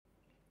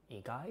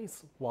Hey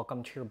guys,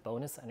 welcome to your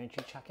bonus energy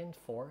check-in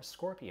for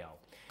Scorpio.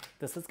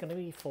 This is going to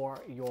be for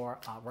your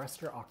rest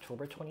of your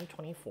October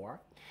 2024.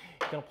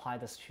 You can apply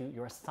this to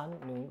your Sun,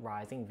 Moon,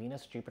 Rising,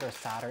 Venus, Jupiter,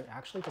 Saturn.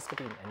 Actually, this could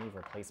be in any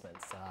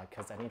replacements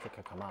because anything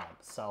could come up.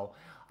 So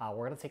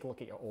we're going to take a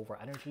look at your overall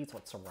energies,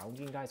 what's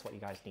surrounding you guys, what you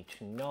guys need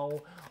to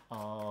know.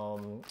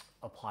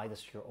 Apply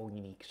this to your own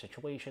unique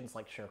situations.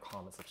 Like, share,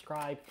 comment,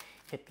 subscribe.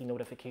 Hit the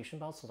notification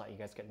bell so that you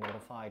guys get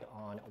notified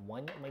on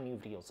when my new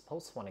videos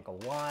post, when I go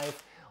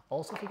live.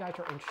 Also, if you guys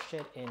are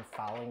interested in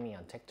following me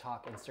on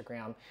TikTok,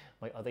 Instagram,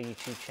 my other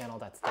YouTube channel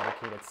that's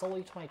dedicated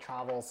solely to my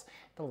travels,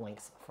 the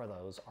links for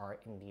those are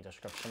in the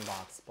description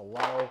box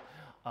below.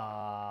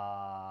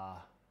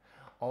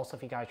 Also,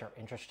 if you guys are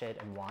interested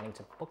in wanting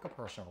to book a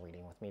personal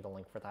reading with me, the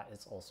link for that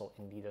is also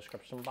in the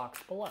description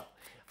box below.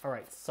 All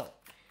right, so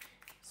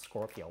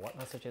Scorpio, what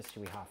messages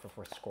do we have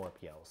for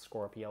Scorpio?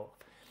 Scorpio,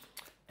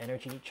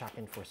 energy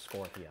check-in for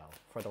Scorpio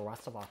for the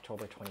rest of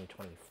October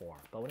 2024.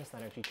 Bonus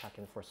energy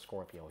check-in for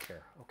Scorpio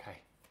here. Okay.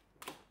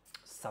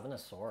 Seven of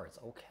Swords.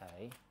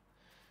 Okay.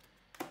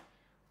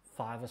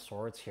 Five of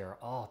Swords here.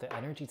 Oh, the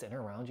energies in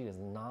and around you is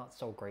not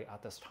so great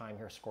at this time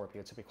here,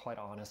 Scorpio, to be quite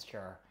honest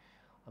here.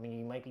 I mean,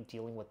 you might be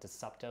dealing with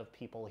deceptive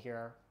people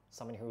here.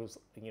 Someone who's,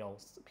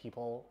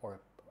 people or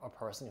a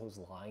person who's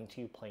lying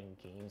to you, playing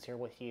games here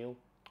with you.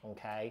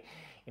 Okay,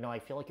 I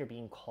feel like you're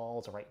being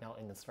called right now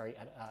in this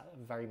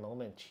very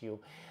moment to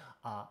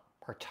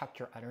protect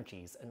your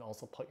energies and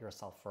also put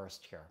yourself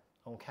first here.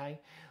 Okay,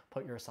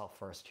 put yourself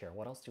first here.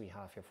 What else do we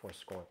have here for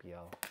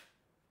Scorpio?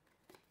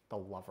 The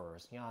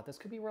Lovers. Yeah, this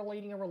could be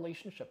relating a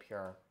relationship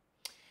here.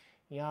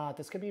 Yeah,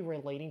 this could be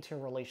relating to a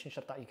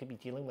relationship that you could be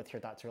dealing with here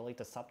that's really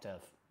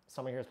deceptive.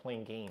 Someone here is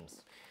playing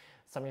games.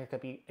 Someone here could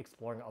be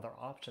exploring other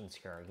options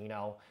here.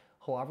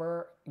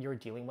 Whoever you're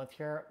dealing with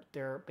here,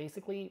 they're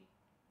basically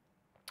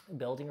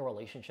building a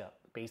relationship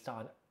based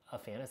on a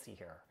fantasy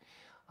here,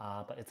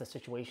 but it's a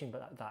situation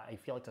that I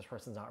feel like this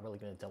person's not really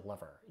going to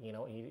deliver. You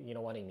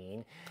know what I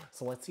mean?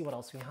 So let's see what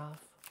else we have.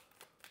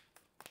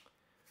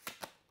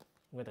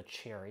 With a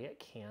Chariot,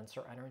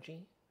 Cancer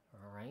energy.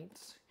 All right.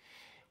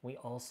 We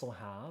also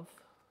have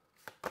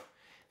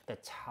the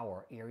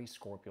Tower, Aries,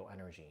 Scorpio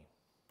energy.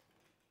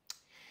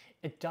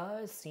 It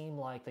does seem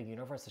like the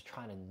universe is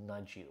trying to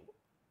nudge you.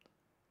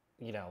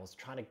 It's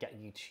trying to get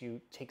you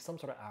to take some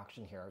sort of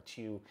action here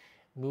to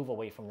move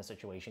away from the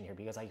situation here,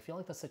 because I feel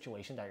like the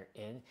situation that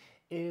you're in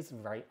is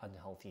very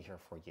unhealthy here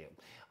for you.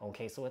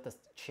 Okay, so with the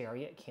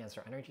Chariot,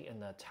 Cancer energy,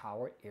 and the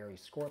Tower, Aries,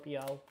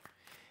 Scorpio,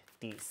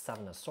 the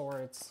Seven of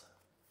Swords,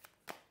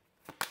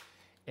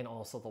 and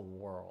also the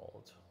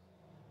World.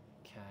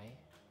 Okay,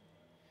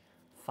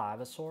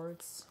 Five of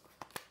Swords,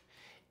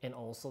 and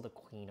also the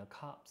Queen of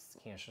Cups,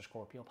 Cancer,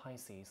 Scorpio,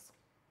 Pisces.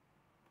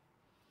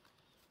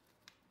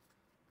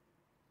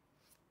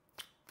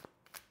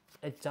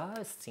 It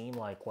does seem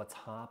like what's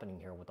happening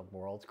here with the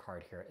World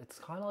card here, it's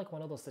kind of like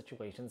one of those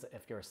situations,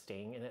 if you're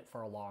staying in it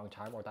for a long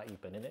time or that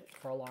you've been in it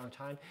for a long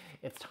time,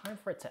 it's time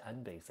for it to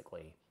end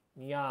basically.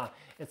 Yeah,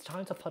 it's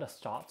time to put a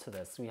stop to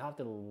this. We have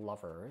the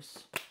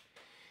Lovers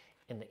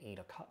and the Eight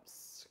of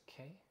Cups,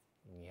 okay?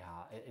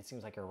 Yeah, it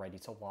seems like you're ready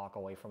to walk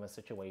away from a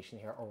situation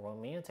here, a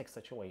romantic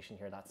situation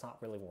here that's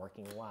not really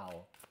working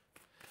well.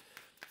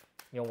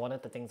 One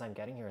of the things I'm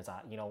getting here is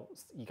that,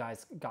 you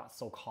guys got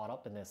so caught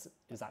up in this,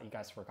 is that you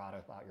guys forgot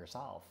about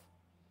yourself.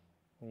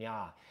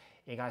 Yeah,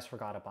 you guys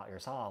forgot about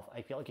yourself.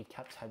 I feel like you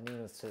kept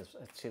tending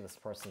to this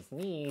person's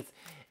needs,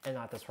 and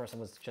that this person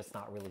was just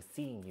not really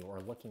seeing you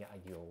or looking at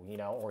you,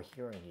 or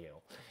hearing you.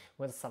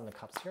 With the Seven of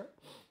Cups here,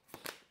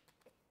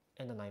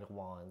 and the Knight of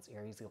Wands,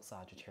 Aries, Leo,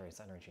 Sagittarius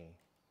energy.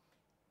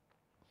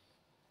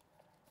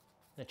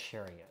 The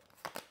Chariot,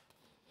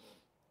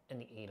 and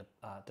the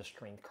the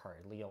Strength card,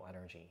 Leo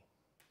energy.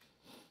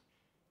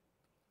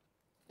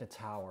 The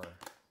Tower,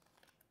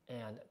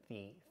 and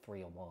the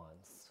Three of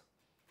Wands.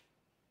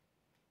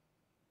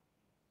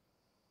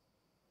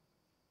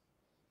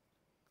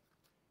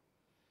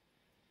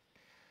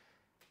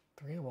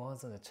 Three of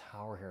Wands and the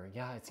Tower here.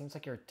 Yeah, it seems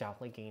like you're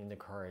definitely gaining the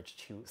courage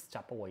to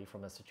step away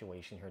from a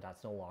situation here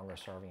that's no longer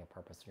serving a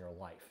purpose in your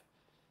life.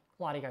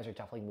 A lot of you guys are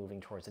definitely moving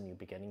towards a new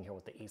beginning here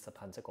with the Ace of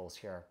Pentacles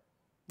here.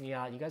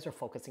 Yeah, you guys are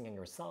focusing on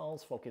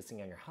yourselves,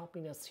 focusing on your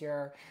happiness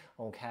here,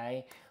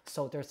 okay?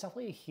 So there's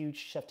definitely a huge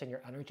shift in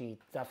your energy,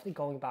 definitely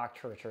going back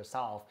towards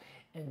yourself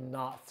and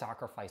not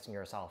sacrificing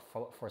yourself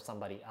for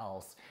somebody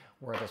else,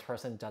 where this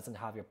person doesn't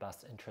have your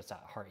best interest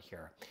at heart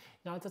here.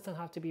 Now, it doesn't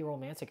have to be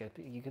romantic.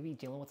 You could be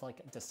dealing with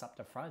like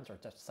deceptive friends or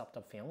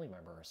deceptive family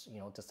members,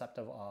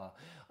 deceptive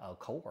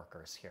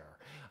co-workers here,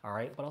 all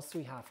right? What else do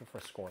we have for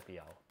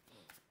Scorpio?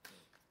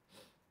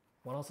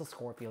 What else does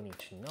Scorpio need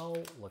to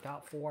know, look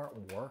out for,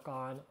 work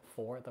on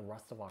for the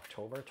rest of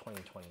October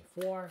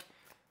 2024?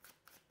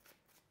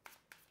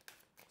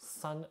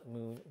 Sun,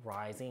 Moon,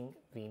 Rising,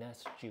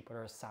 Venus,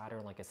 Jupiter,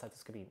 Saturn. Like I said,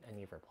 this could be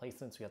any of your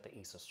placements. We have the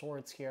Ace of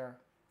Swords here.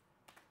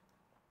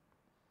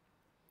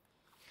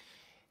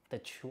 The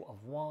Two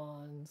of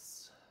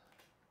Wands.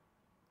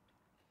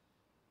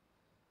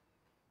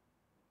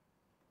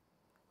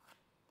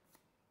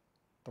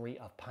 Three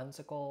of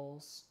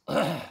Pentacles.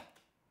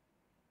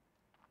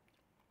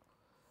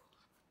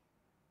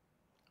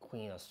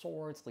 Queen of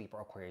Swords,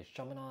 Libra, Aquarius,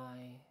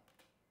 Gemini.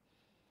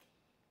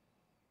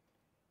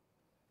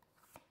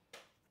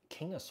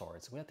 King of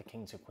Swords. We have the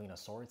King to Queen of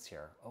Swords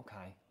here.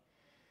 Okay.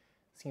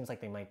 Seems like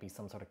there might be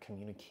some sort of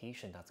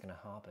communication that's going to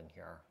happen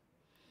here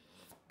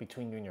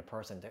between you and your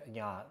person.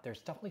 Yeah, there's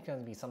definitely going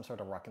to be some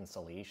sort of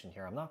reconciliation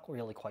here. I'm not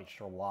really quite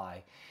sure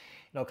why.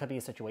 You know, it could be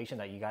a situation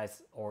that you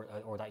guys, or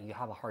that you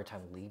have a hard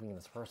time leaving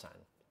this person.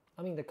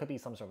 I mean, there could be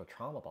some sort of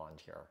trauma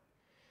bond here.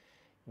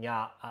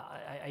 Yeah,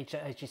 I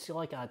just feel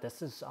like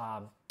this is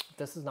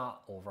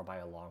not over by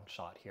a long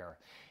shot here.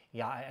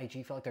 Yeah, I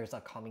do feel like there's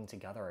a coming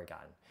together again.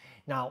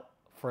 Now,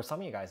 for some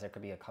of you guys, there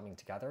could be a coming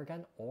together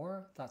again,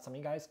 or that some of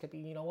you guys could be,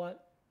 you know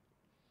what?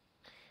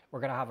 We're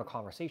going to have a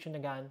conversation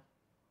again.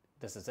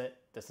 This is it.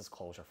 This is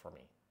closure for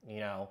me, you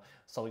know?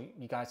 So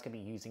you guys could be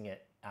using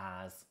it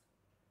as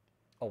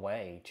a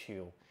way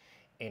to,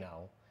 you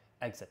know,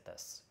 exit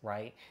this,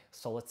 right?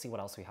 So let's see what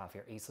else we have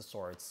here. Ace of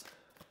Swords.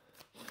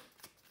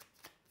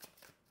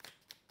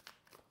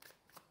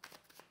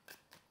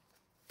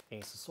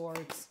 Ace of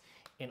Swords.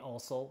 And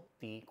also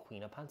the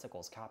Queen of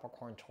Pentacles,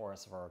 Capricorn,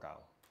 Taurus, Virgo.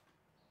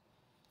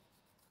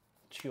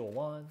 Two of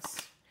Wands.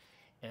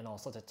 And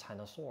also the Ten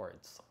of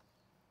Swords.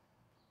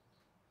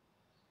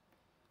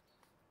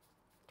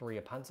 Three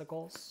of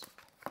Pentacles.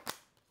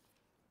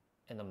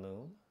 And the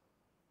Moon.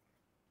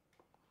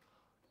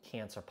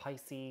 Cancer,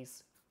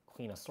 Pisces.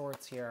 Queen of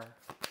Swords here.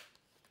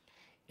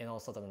 And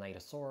also the Knight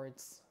of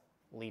Swords.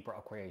 Libra,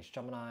 Aquarius,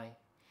 Gemini.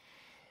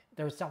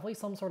 There's definitely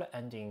some sort of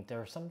ending.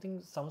 There's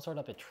some sort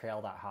of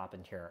betrayal that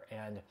happened here.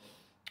 And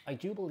I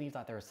do believe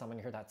that there's someone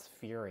here that's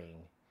fearing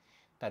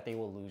that they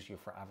will lose you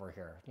forever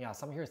here. Yeah,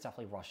 someone here is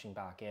definitely rushing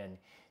back in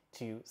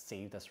to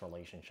save this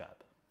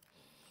relationship.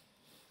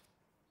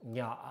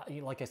 Yeah,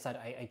 like I said,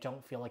 I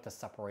don't feel like the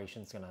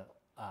separation is gonna,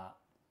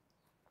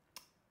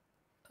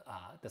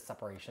 the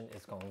separation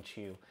is going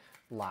to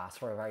last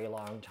for a very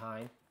long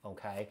time,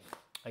 okay?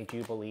 I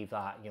do believe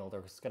that, you know,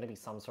 there's gonna be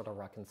some sort of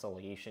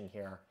reconciliation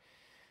here.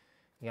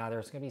 Yeah,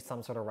 there's going to be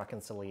some sort of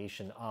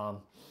reconciliation.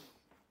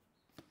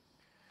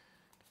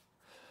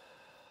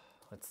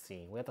 Let's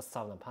see. We have the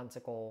Seven of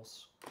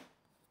Pentacles,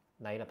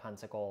 Knight of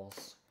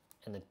Pentacles,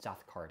 and the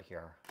Death card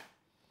here.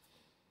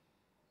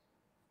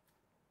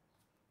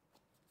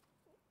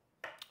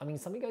 I mean,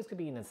 some of you guys could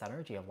be in this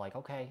energy of like,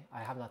 okay,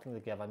 I have nothing to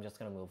give. I'm just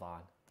going to move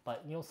on.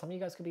 But, you know, some of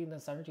you guys could be in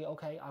this energy,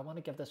 okay, I want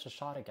to give this a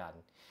shot again.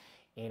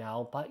 You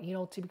know, but, you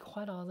know, to be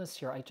quite honest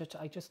here, I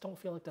just don't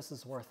feel like this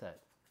is worth it.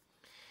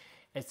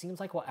 It seems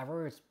like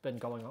whatever has been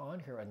going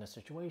on here in this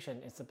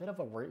situation, it's a bit of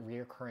a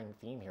reoccurring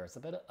theme here. It's a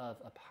bit of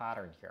a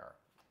pattern here.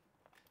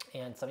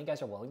 And some of you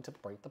guys are willing to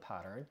break the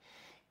pattern.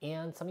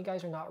 And some of you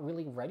guys are not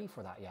really ready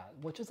for that yet,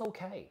 which is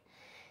okay.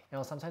 You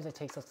know, sometimes it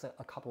takes us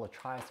a couple of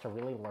tries to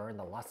really learn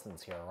the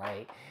lessons here,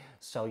 right?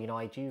 So, you know,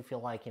 I do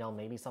feel like, you know,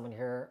 maybe someone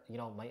here, you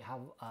know, might have,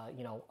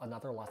 you know,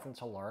 another lesson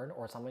to learn,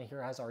 or someone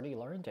here has already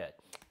learned it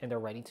and they're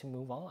ready to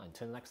move on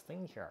to the next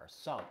thing here.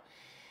 So,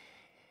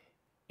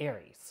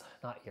 Aries,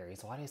 not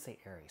Aries. Why did I say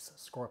Aries?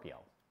 Scorpio.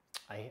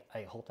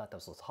 I hope that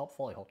this was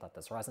helpful. I hope that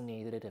this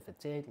resonated. If it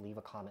did, leave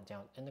a comment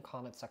down in the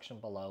comment section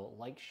below.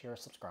 Like, share,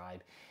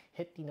 subscribe,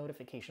 hit the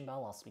notification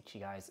bell. I'll speak to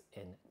you guys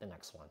in the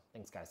next one.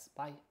 Thanks, guys.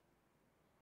 Bye.